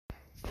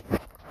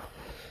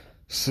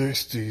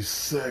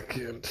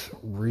60-second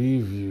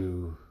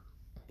review.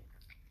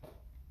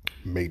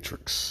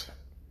 Matrix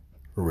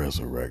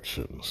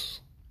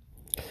Resurrections.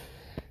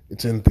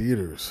 It's in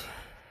theaters.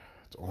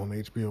 It's on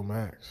HBO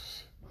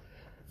Max.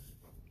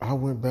 I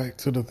went back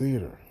to the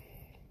theater.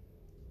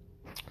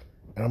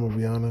 And I'm going to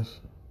be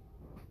honest,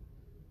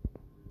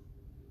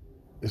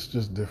 it's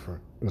just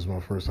different. It's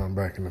my first time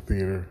back in the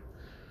theater.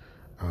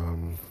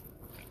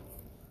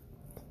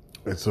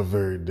 It's a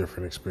very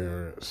different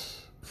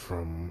experience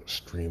from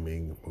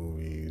streaming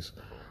movies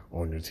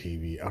on your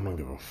TV. I don't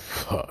give a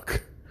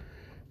fuck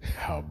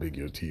how big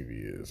your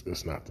TV is.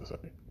 It's not the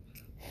same.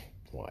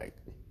 Like,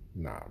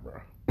 nah,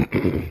 bro.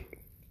 You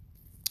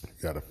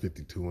got a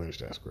 52-inch,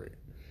 that's great.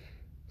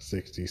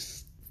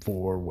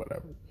 64,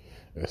 whatever.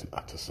 It's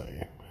not the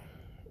same.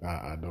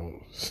 I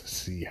don't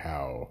see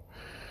how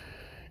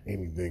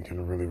anything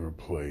can really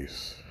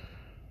replace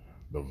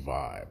the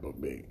vibe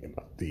of being in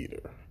a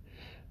theater.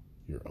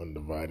 Your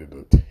undivided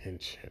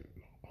attention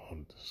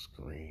on the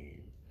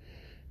screen.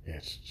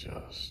 It's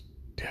just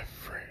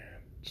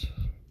different.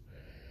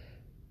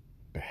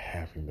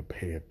 Having to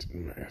pay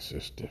attention, it's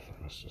just different.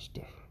 It's just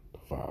different. The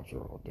vibes are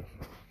all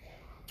different.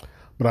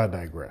 But I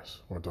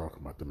digress. We're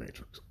talking about The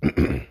Matrix.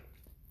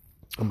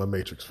 I'm a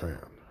Matrix fan.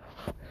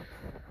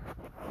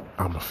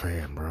 I'm a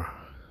fan, bro.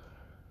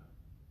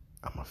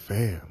 I'm a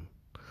fan.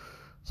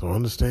 So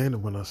understand that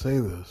when I say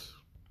this,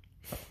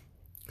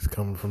 it's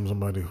coming from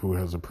somebody who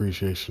has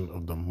appreciation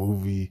of the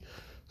movie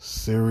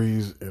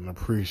series and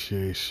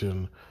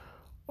appreciation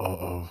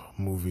of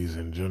movies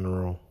in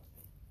general.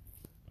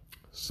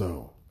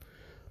 So,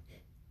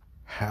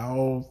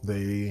 how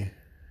they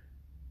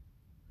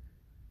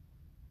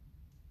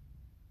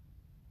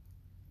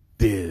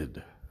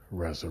did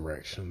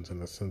Resurrections in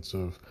the sense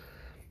of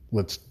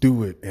let's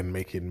do it and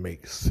make it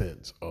make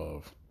sense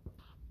of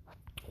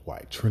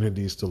why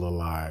Trinity's still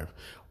alive,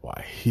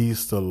 why he's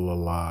still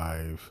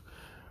alive,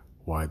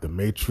 why the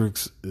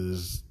Matrix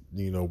is,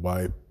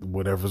 why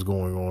whatever's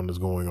going on is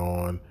going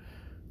on.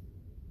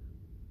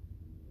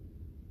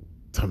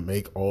 To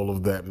make all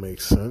of that make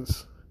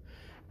sense,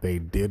 they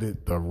did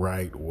it the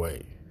right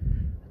way.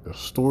 The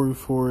story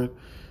for it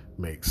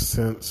makes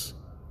sense.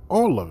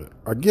 All of it.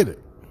 I get it.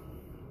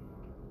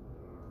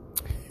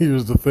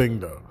 Here's the thing,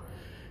 though.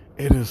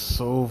 It is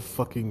so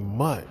fucking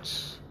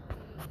much.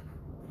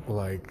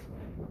 Like,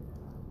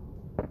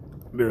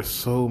 there's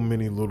so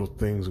many little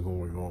things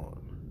going on.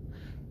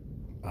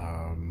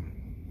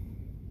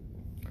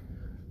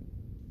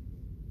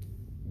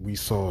 We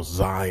saw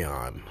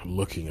Zion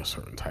looking a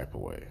certain type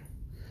of way.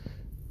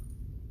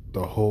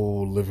 The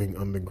whole living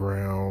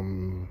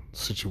underground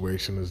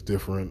situation is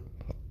different.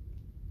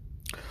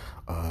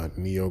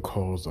 Neo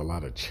caused a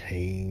lot of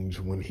change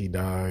when he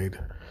died.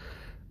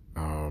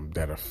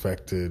 That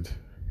affected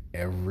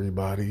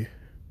everybody.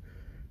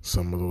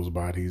 Some of those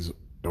bodies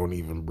don't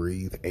even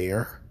breathe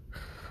air.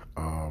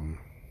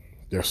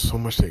 There's so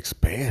much to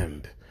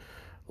expand.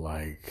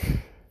 Like,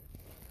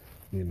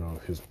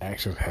 his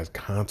actions has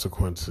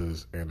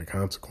consequences, and the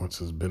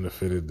consequences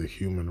benefited the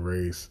human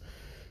race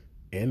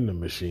and the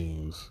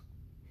machines.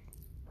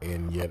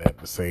 And yet at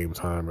the same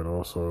time, it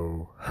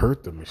also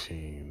hurt the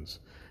machines.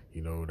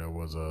 There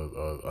was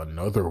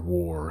another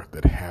war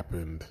that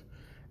happened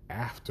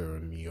after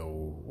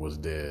Neo was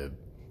dead,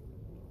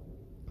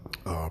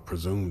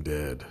 presumed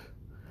dead.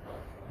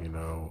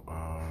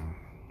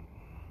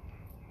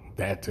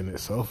 That in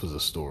itself is a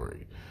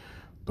story.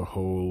 The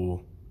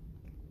whole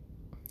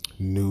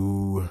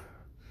new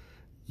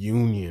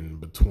union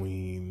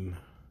between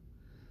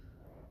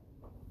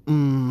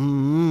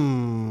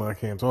I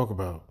can't talk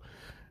about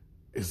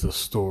is a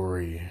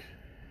story.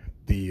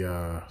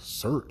 The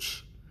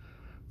search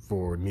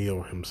for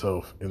Neo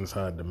himself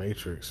inside the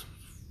Matrix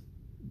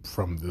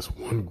from this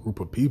one group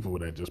of people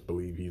that just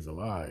believe he's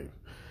alive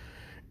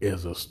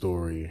is a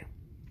story.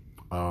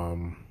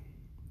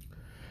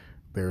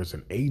 There's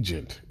an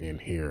agent in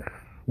here.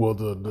 Well,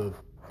 the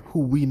who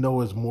we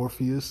know as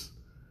Morpheus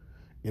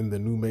in the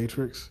new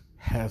Matrix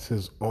has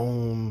his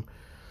own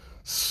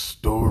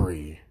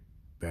story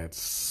that's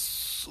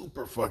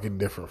super fucking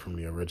different from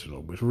the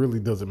original, which really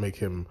doesn't make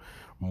him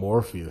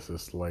Morpheus.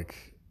 It's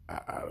like,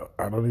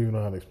 I don't even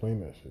know how to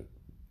explain that shit.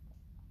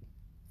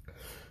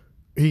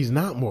 He's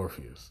not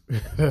Morpheus.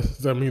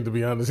 To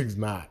be honest, he's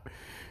not.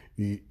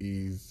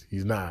 He's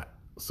not.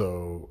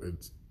 So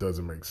it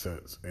doesn't make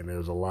sense. And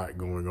there's a lot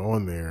going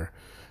on there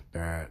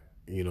that,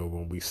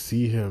 when we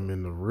see him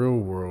in the real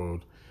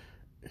world,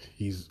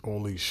 he's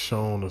only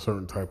shown a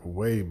certain type of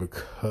way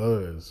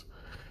because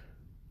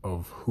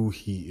of who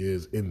he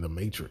is in the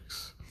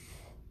Matrix.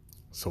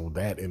 So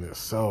that in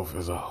itself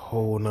is a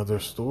whole nother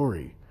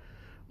story.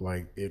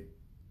 Like, it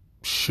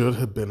should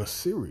have been a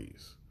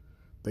series.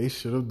 They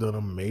should have done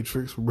a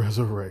Matrix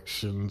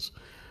Resurrections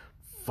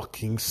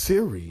fucking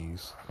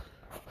series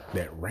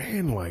that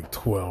ran like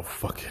 12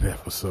 fucking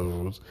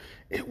episodes.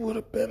 It would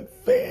have been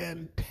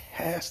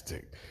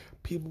fantastic.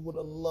 People would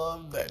have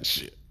loved that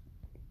shit.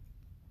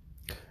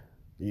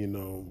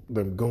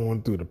 Them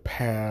going through the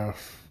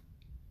path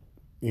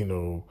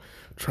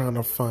trying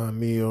to find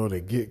Neo.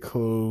 They get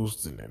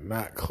close, and they're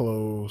not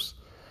close.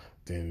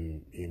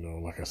 Then,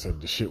 like I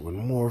said, the shit with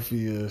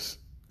Morpheus.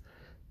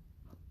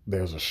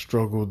 There's a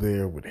struggle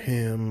there with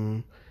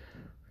him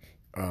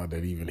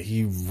that even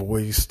he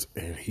voiced,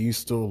 and he's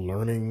still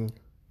learning.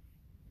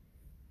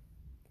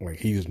 Like,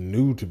 he's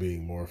new to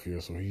being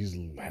Morpheus, so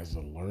he has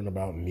to learn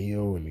about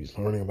Neo, and he's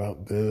learning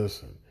about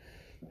this, and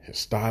his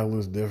style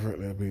is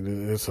different. I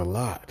mean, it's a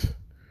lot.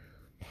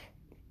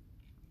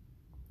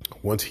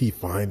 Once he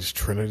finds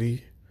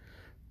Trinity,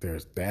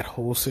 there's that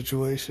whole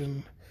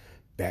situation.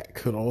 That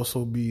could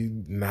also be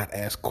not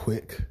as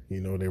quick. They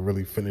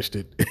really finished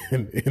it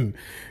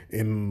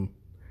in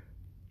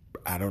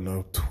I don't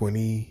know,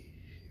 20,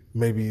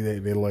 maybe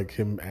they like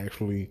him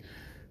actually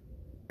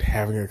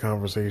having a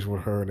conversation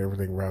with her and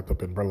everything wrapped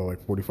up in probably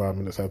like 45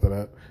 minutes after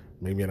that,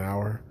 maybe an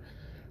hour.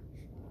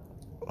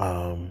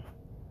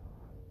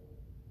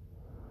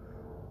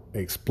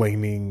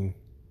 Explaining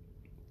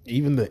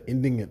even the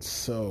ending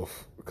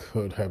itself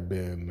could have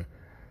been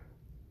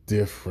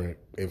different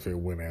if it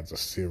went as a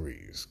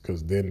series,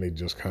 because then they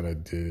just kind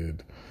of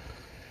did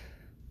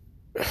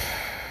a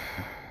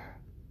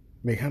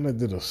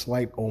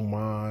slight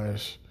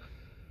homage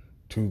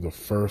to the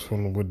first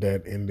one with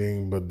that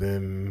ending, but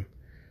then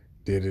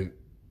did it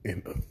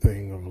in a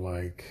thing of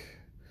like,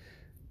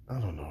 I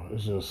don't know,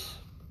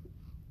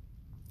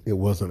 it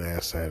wasn't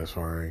as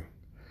satisfying.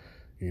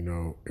 It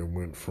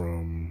went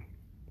from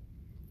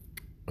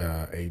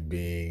a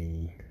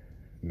being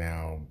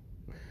now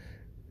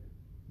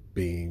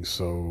being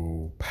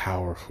so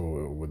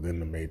powerful within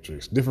the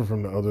Matrix, different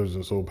from the others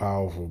and so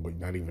powerful, but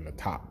not even the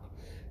top.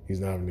 He's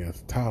not even at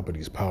the top, but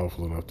he's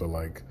powerful enough to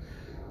like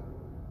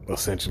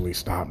essentially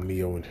stop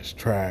Neo in his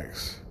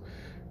tracks,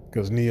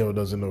 because Neo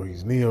doesn't know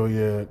he's Neo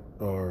yet,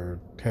 or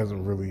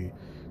hasn't really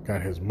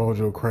got his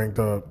mojo cranked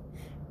up.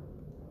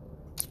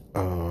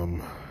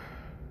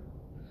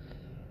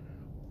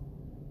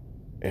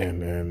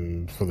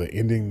 And for the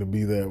ending to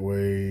be that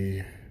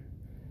way,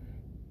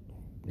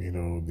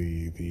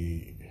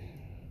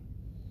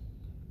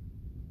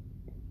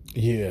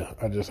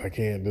 I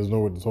can't. There's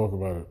no way to talk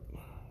about it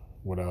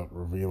without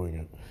revealing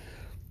it.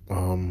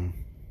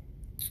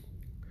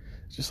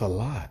 It's just a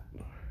lot.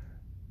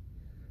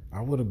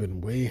 I would have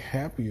been way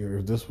happier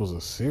if this was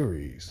a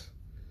series.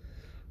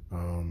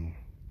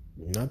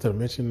 Not to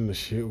mention the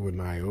shit with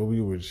Niobe,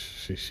 which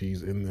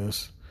she's in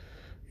this.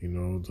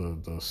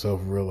 The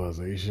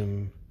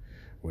self-realization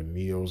with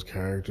Neo's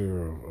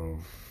character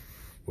of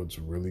what's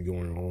really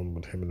going on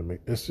with him in the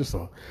it's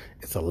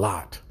a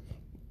lot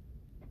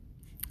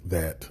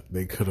that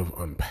they could have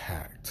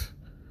unpacked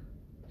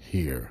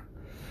here,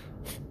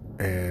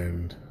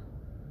 and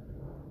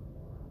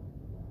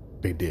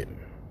they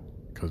didn't,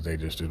 because they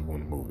just did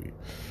one movie.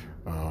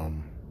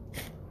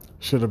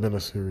 Should have been a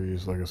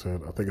series. Like I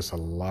said, I think it's a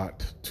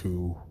lot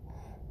to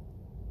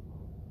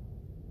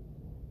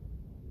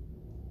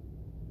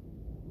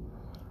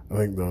I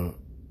think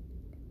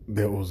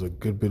there was a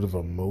good bit of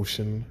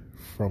emotion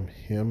from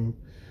him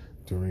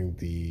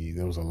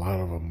there was a lot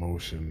of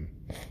emotion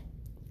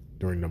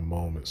during the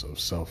moments of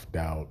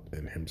self-doubt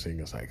and him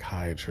seeing a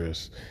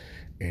psychiatrist,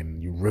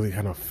 and you really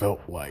kind of felt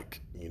like,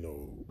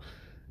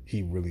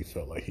 he really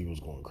felt like he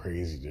was going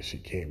crazy. This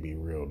shit can't be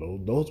real.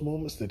 Those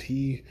moments that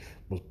he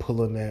was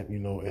pulling at,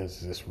 is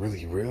this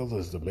really real?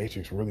 Is the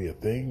Matrix really a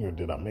thing? Or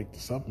did I make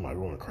this up? Am I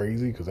going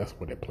crazy? Because that's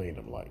what they're playing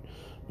him like.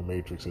 The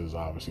Matrix is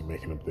obviously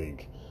making him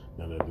think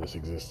none of this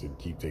existed.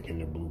 Keep taking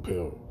the blue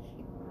pill.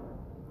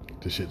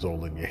 The shit's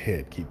all in your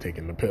head. Keep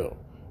taking the pill.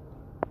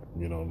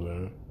 You know what I'm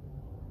saying?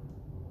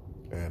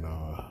 And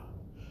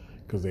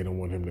because they don't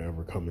want him to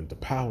ever come into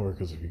power,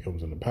 because if he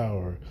comes into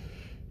power,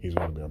 he's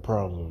going to be a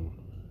problem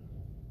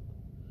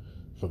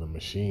for the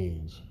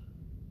machines.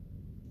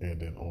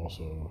 And then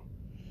also,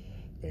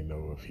 they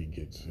know if he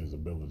gets his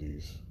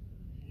abilities,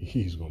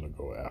 he's going to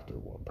go after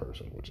one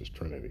person, which is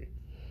Trinity.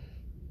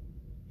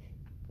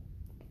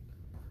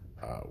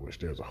 Which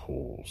there's a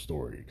whole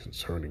story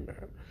concerning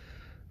that.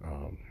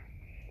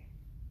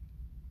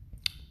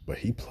 But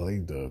he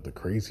played the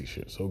crazy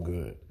shit so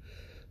good.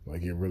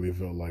 Like, it really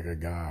felt like a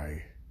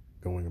guy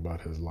going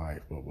about his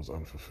life but was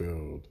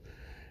unfulfilled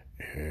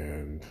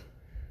and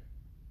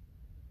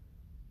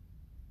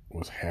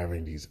was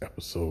having these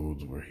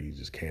episodes where he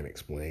just can't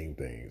explain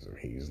things and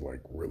he's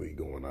like really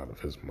going out of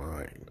his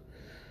mind.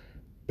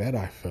 That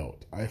I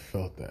felt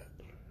that.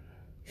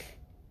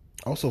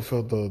 I also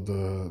felt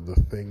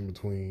the thing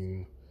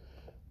between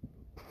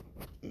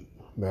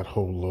that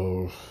whole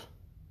love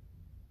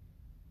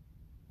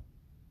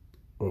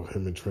of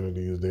him and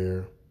Trinity is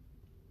there.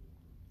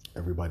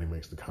 Everybody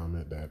makes the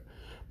comment that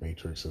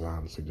Matrix is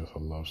honestly just a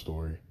love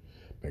story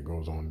that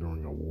goes on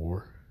during a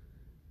war.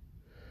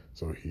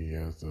 So you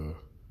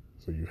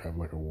have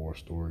like a war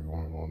story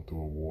going on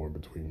through a war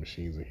between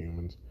machines and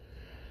humans.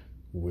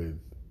 With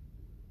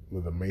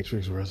the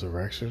Matrix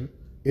Resurrection,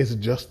 it's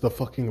just the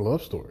fucking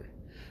love story.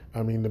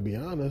 I mean, to be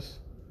honest,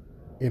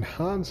 in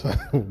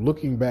hindsight,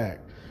 looking back,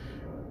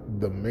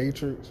 the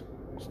Matrix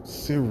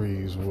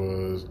series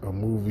was a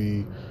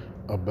movie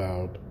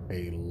about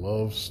a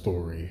love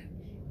story,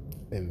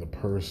 and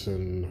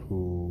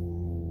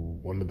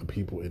one of the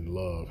people in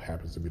love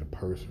happens to be the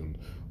person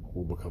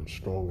who becomes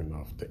strong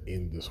enough to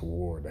end this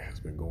war that has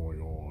been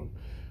going on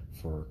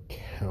for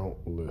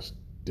countless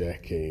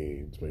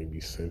decades,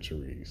 maybe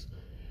centuries,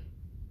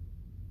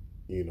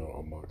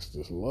 amongst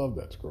this love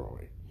that's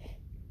growing.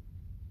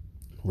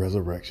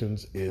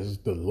 Resurrections is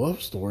the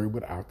love story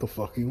without the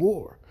fucking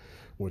war,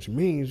 which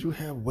means you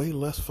have way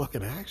less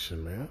fucking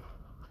action, man.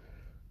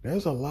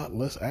 There's a lot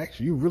less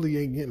action. You really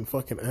ain't getting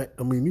fucking.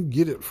 I mean, you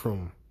get it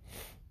from,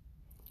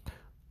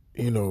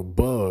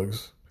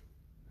 Bugs,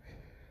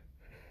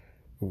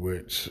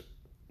 which,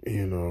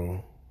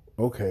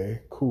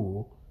 okay,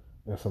 cool.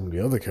 And some of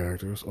the other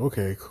characters,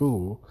 okay,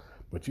 cool.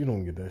 But you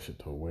don't get that shit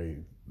till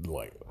way,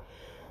 like,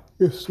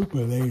 it's super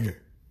late.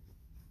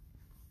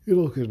 You're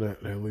looking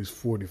at least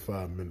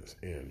 45 minutes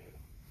in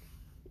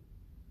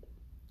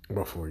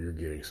before you're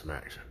getting some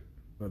action.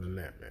 Other than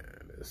that,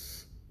 man,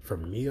 it's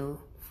from Neo,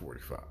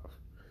 45.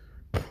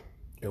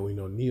 And we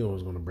know Neo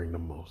is going to bring the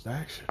most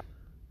action.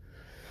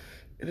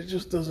 And it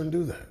just doesn't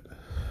do that.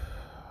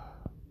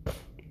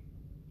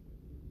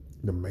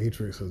 The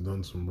Matrix has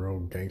done some real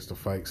gangster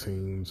fight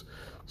scenes,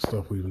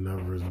 stuff we've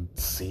never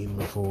seen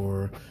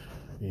before.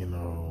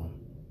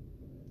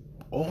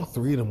 All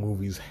three of the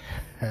movies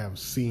have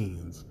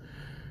scenes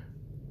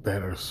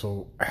that are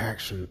so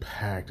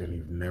action-packed and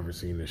you've never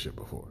seen this shit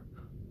before.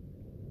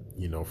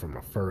 From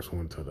the first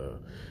one to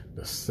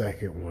the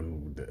second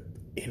one, the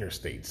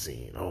interstate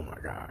scene. Oh my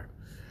God.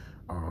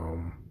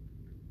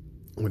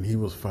 When he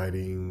was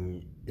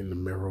fighting in the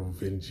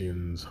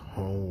Merovingian's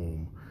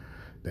home,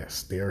 that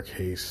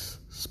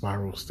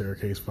spiral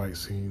staircase fight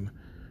scene,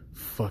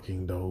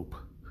 fucking dope.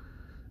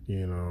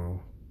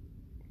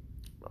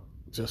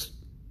 Just,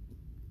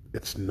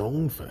 it's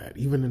known for that.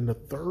 Even in the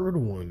third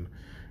one,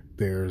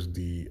 there's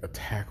the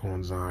attack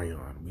on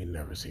Zion. We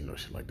never seen no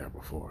shit like that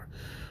before.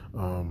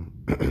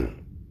 The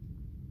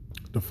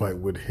fight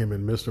with him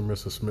and Mr. and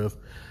Mrs. Smith,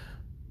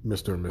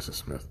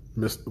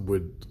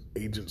 with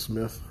Agent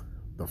Smith,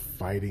 the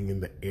fighting in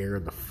the air,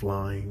 the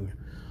flying,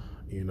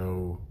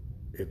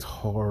 it's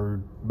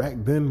hard. Back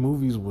then,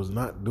 movies was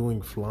not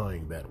doing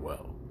flying that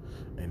well.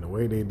 And the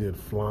way they did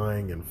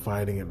flying and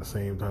fighting at the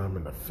same time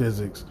and the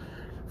physics,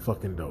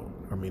 fucking dope.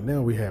 I mean,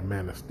 now we have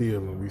Man of Steel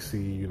and we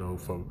see,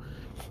 from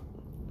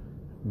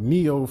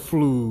Neo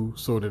flew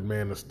so that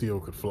Man of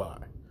Steel could fly.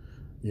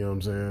 You know what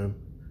I'm saying?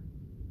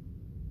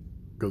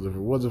 Because if it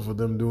wasn't for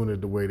them doing it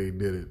the way they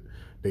did it,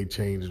 they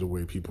changed the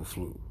way people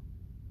flew.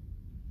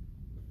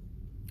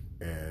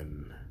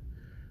 And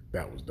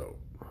that was dope.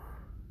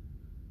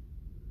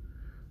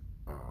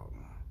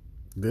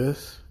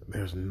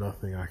 There's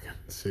nothing I can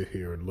sit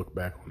here and look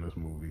back on this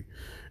movie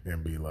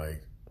and be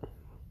like,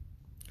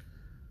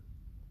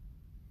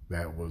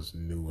 that was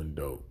new and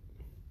dope.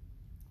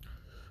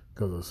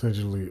 Because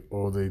essentially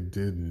all they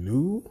did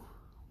new,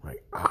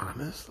 like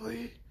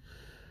honestly,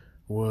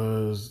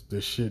 was the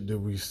shit that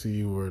we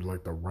see where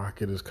like the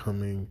rocket is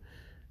coming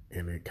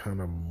and it kind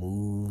of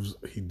moves.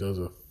 He does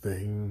a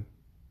thing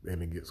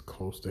and it gets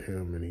close to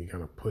him and he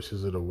kind of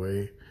pushes it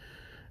away.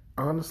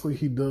 Honestly,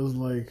 he does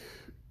like,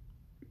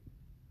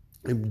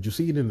 and you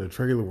see it in the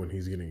trailer when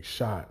he's getting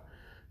shot,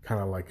 kind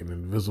of like an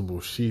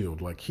invisible shield.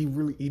 Like he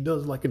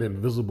does like an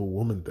Invisible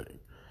Woman thing.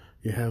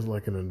 He has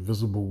like an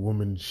Invisible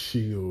Woman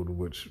shield,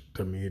 which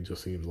to me it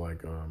just seems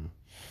like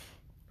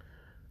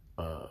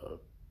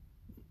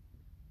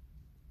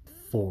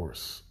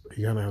force.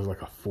 He kind of has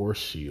like a force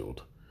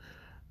shield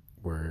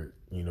where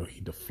he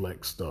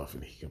deflects stuff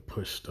and he can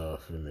push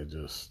stuff and it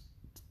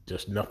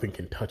just nothing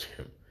can touch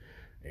him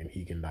and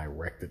he can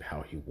direct it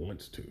how he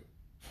wants to,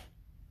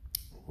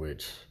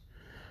 which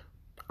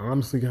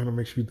honestly kind of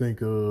makes you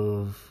think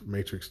of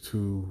Matrix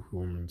 2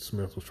 when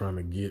Smith was trying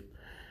to get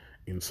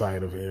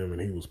inside of him and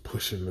he was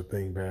pushing the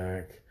thing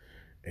back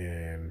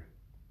and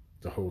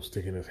the whole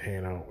sticking his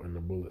hand out and the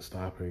bullet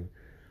stopping.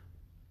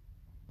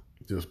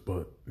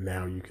 But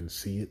now you can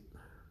see it,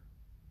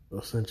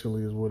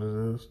 essentially, is what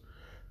it is.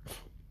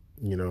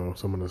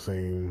 Some of the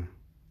same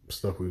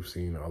stuff we've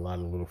seen, a lot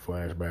of little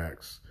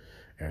flashbacks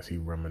as he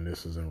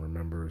reminisces and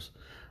remembers.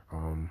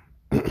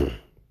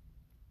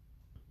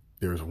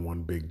 There's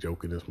one big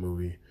joke in this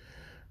movie,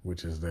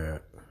 which is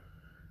that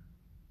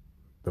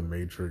the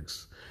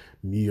Matrix,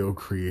 Neo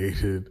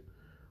created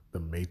the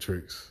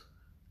Matrix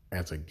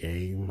as a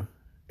game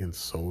and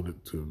sold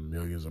it to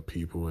millions of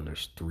people, and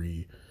there's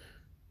 3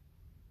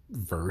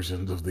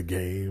 versions of the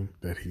game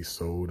that he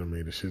sold and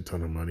made a shit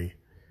ton of money.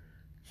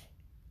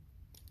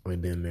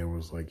 And then there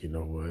was like, you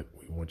know what,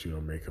 we want you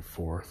to make a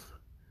 4th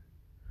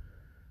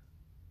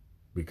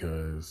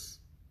because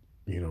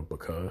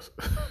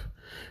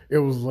it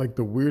was like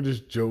the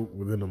weirdest joke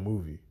within a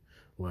movie.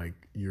 Like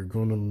you're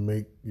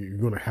gonna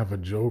have a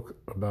joke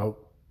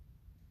about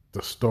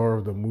the star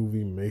of the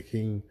movie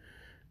making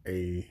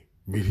a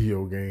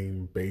video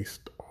game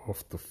based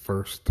off the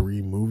first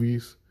 3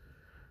 movies,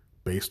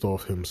 based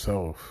off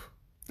himself,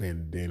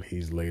 and then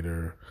he's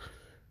later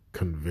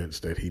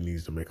convinced that he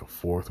needs to make a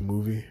 4th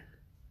movie.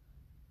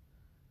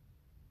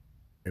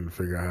 and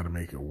figure out how to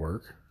make it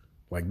work.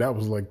 Like that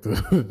was like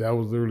the that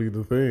was literally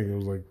the thing. It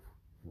was like,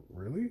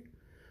 really?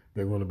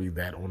 They're going to be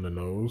that on the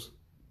nose?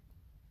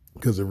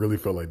 Because it really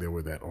felt like they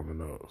were that on the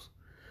nose.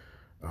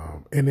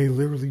 And they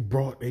literally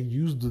they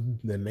used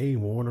the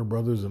name Warner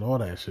Brothers and all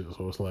that shit.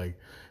 So it's like,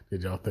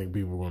 did y'all think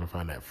people were going to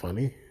find that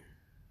funny?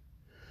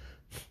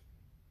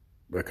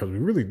 Because we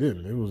really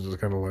didn't. It was just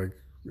kind of like,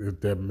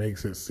 that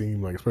makes it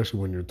seem like, especially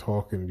when you're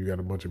talking, you got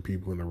a bunch of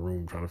people in the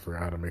room trying to figure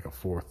out how to make a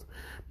fourth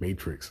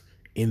Matrix.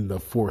 In the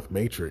fourth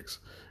Matrix,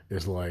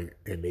 it's like,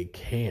 and they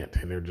can't,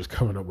 and they're just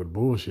coming up with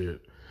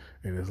bullshit.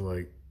 And it's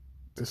like,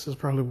 this is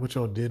probably what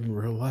y'all did in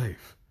real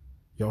life.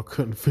 Y'all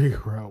couldn't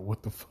figure out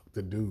what the fuck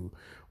to do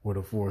with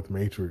a fourth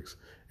Matrix,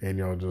 and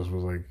y'all just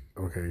was like,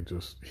 okay,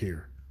 just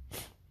here.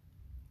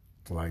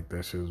 Like,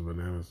 that shit is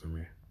bananas to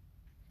me.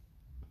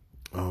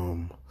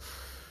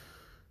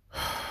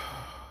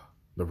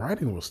 The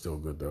writing was still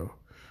good though.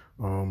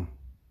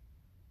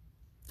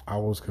 I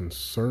was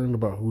concerned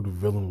about who the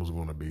villain was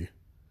going to be.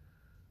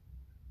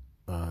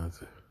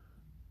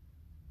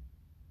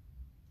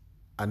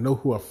 I know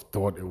who I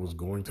thought it was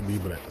going to be,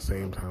 but at the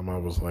same time, I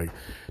was like,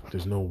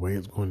 there's no way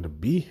it's going to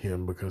be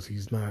him because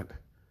he's not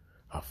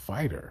a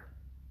fighter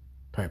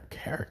type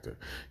character.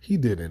 He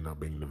did end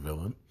up being the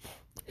villain.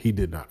 He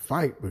did not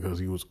fight because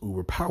he was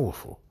uber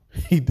powerful.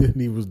 He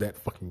was that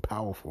fucking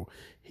powerful.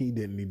 He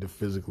didn't need to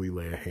physically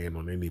lay a hand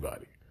on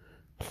anybody.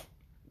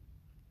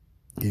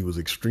 He was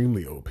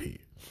extremely OP.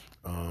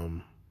 I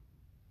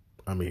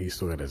mean, he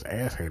still got his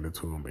ass handed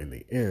to him in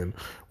the end,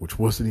 which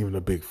wasn't even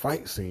a big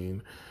fight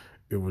scene.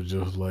 It was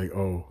just like,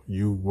 oh,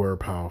 you were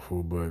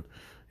powerful, but,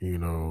 you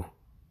know,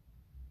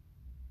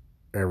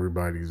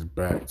 everybody's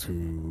back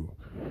to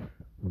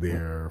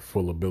their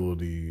full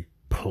ability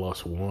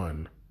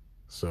 +1.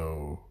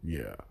 So,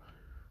 yeah,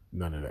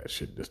 none of that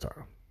shit this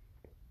time.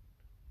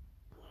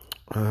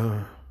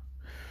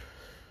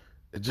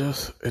 It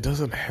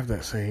doesn't have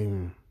that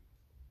same,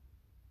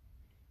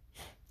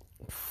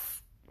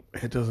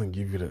 it doesn't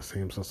give you that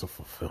same sense of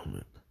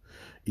fulfillment.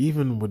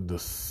 Even with the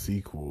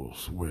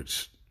sequels,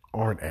 which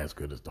aren't as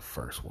good as the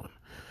first one.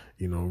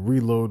 You know,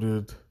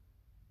 Reloaded,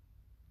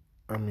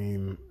 I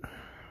mean,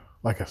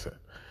 like I said,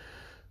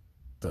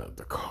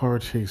 the car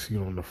chase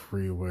scene on the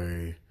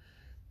freeway,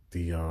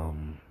 the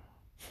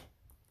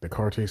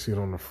car chase scene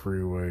on the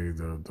freeway,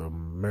 the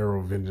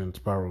Merovingian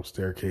spiral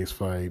staircase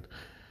fight,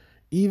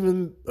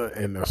 even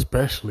and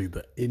especially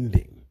the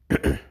ending,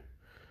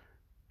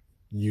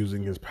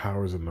 using his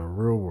powers in the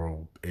real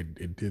world,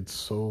 it did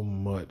so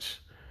much.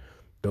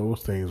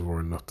 Those things were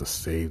enough to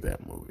save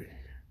that movie.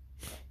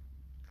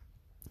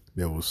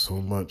 There was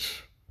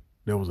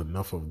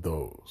enough of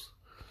those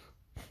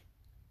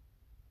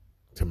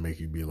to make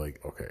you be like,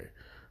 okay,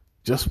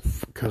 just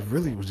because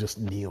really it was just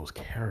Neo's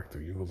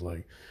character. You was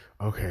like,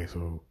 okay,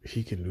 so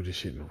he can do this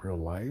shit in real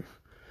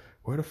life.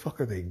 Where the fuck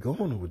are they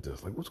going with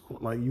this? Like, what's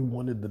going? Like, you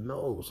wanted to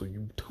know, so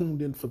you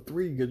tuned in for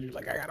 3 because you're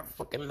like, I gotta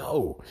fucking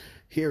know.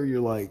 Here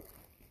you're like,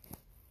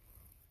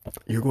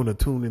 you're going to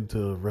tune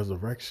into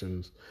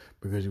Resurrections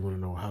because you want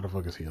to know how the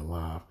fuck is he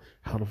alive?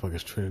 How the fuck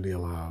is Trinity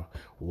alive?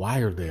 Why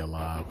are they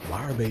alive?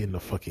 Why are they in the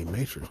fucking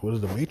Matrix? What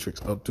is the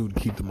Matrix up to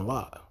keep them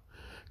alive?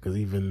 Because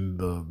even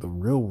the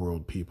real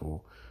world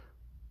people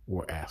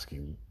were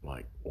asking,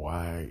 like,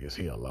 why is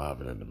he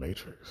alive and in the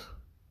Matrix?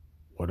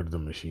 What are the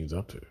machines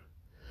up to?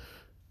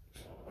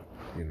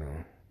 You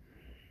know?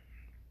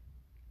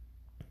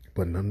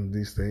 But none of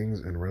these things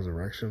in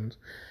Resurrections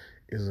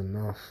is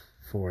enough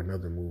for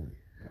another movie.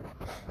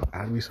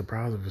 I'd be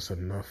surprised if it's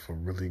enough for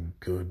really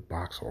good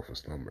box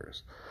office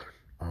numbers.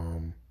 I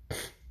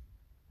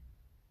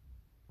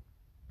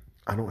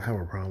don't have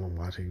a problem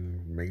watching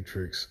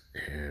Matrix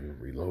and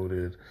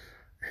Reloaded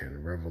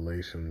and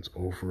Revelations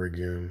over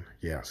again.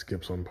 Yeah, I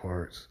skip some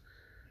parts,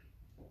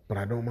 but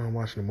I don't mind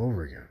watching them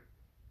over again.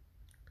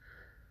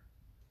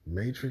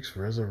 Matrix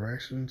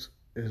Resurrections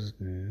is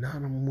not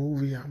a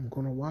movie I'm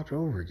gonna watch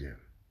over again.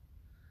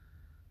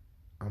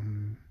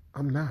 I'm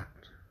not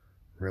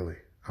really.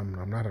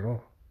 I'm not at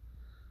all.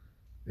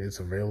 It's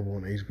available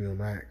on HBO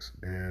Max,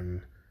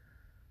 and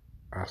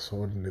I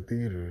saw it in the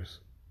theaters.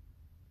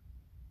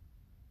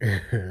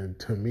 And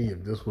to me,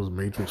 if this was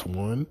Matrix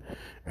 1,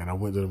 and I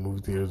went to the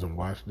movie theaters and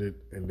watched it,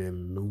 and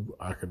then knew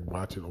I could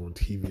watch it on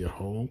TV at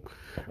home,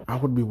 I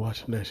would be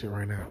watching that shit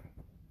right now.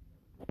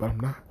 But I'm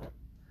not.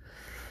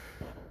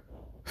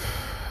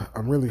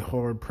 I'm really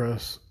hard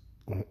pressed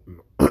on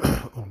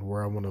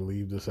where I want to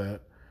leave this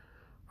at.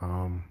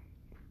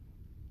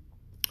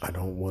 I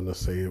don't want to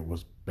say it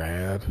was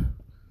bad.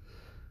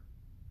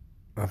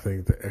 I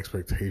think the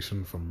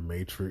expectation from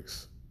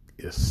Matrix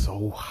is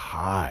so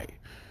high.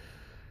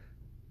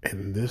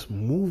 And this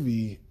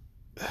movie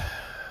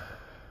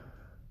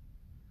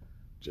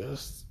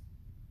just,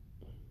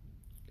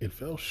 it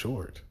fell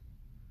short.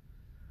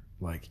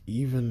 Like,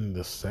 even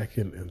the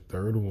second and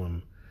third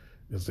one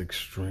is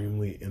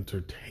extremely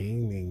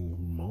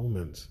entertaining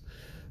moments.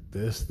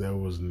 There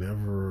was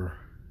never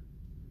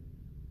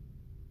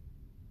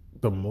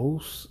the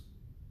most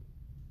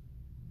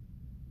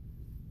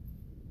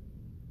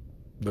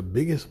the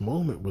biggest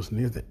moment was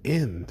near the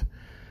end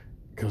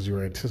because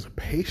your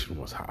anticipation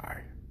was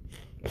high.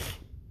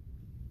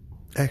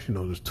 Actually,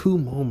 no, there's two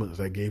moments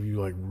that gave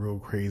you like real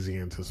crazy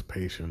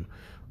anticipation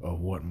of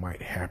what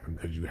might happen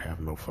because you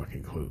have no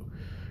fucking clue,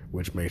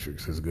 which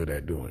Matrix is good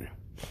at doing.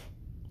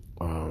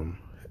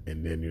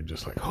 And then you're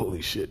just like,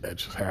 holy shit, that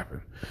just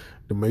happened.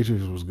 The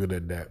Matrix was good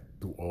at that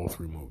through all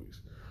three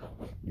movies.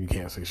 You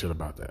can't say shit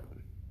about that.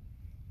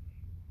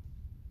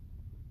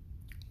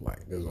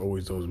 Like, there's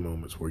always those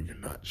moments where you're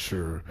not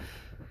sure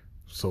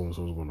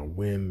so-and-so's going to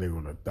win, they're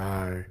going to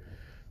die.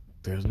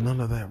 There's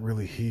none of that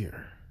really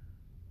here.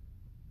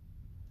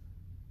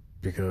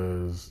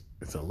 Because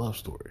it's a love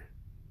story.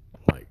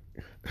 Like,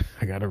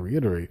 I gotta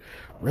reiterate,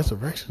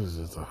 Resurrections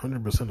is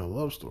 100% a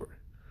love story.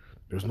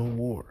 There's no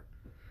war.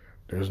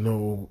 There's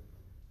no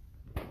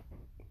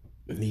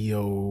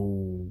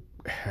Neo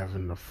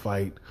having to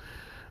fight,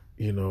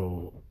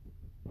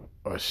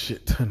 a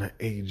shit ton of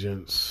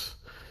agents,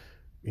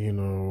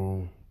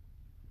 even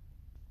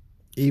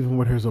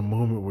when there's a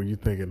moment where you're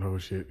thinking, oh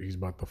shit, he's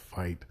about to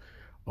fight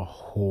a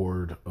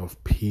horde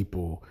of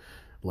people,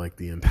 like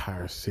the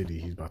entire city,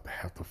 he's about to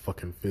have to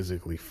fucking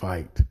physically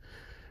fight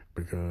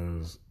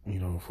because,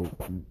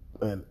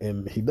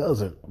 and he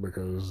doesn't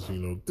because,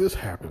 this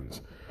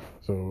happens.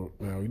 So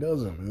now he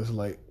doesn't. And it's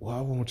like,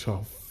 why won't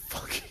y'all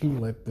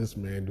fucking let this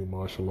man do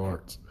martial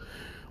arts?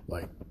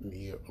 Like,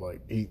 he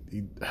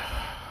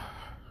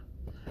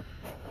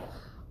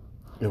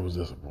it was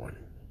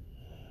disappointing.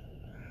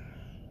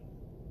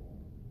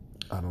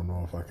 I don't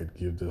know if I could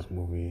give this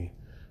movie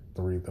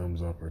 3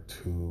 thumbs up or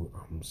 2.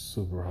 I'm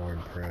super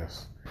hard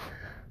pressed.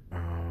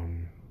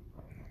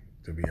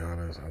 To be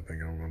honest, I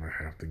think I'm gonna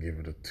have to give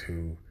it a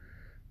 2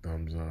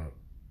 thumbs up.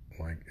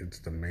 Like, it's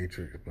The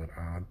Matrix, but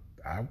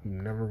I'm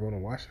never gonna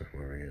watch this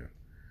movie again.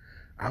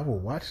 I will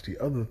watch the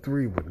other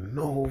 3 with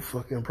no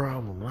fucking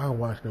problem. I'll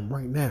watch them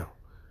right now.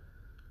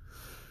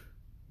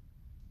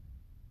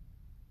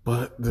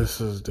 But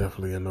this is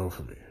definitely a no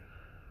for me.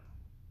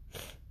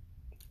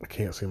 I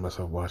can't see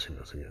myself watching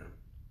this again.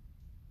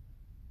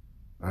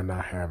 I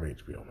not have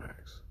HBO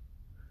Max.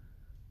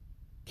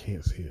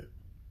 Can't see it.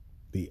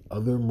 The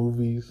other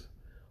movies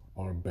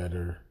are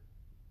better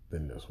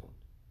than this one.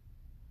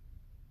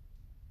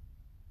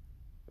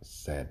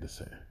 Sad to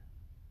say.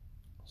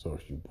 So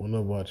if you want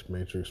to watch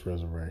Matrix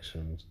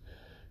Resurrections,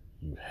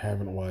 you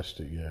haven't watched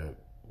it yet,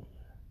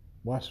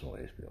 watch it on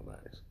HBO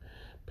Max.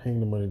 Paying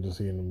the money to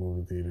see it in the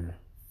movie theater,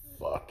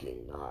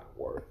 fucking not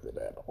worth it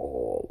at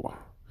all.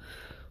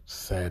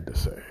 Sad to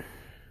say.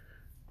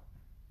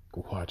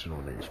 Watch it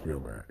on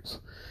HBO Max.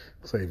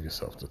 Save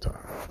yourself the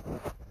time.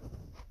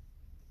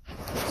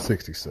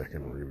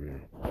 60-second review.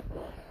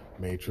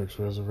 Matrix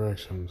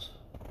Resurrections.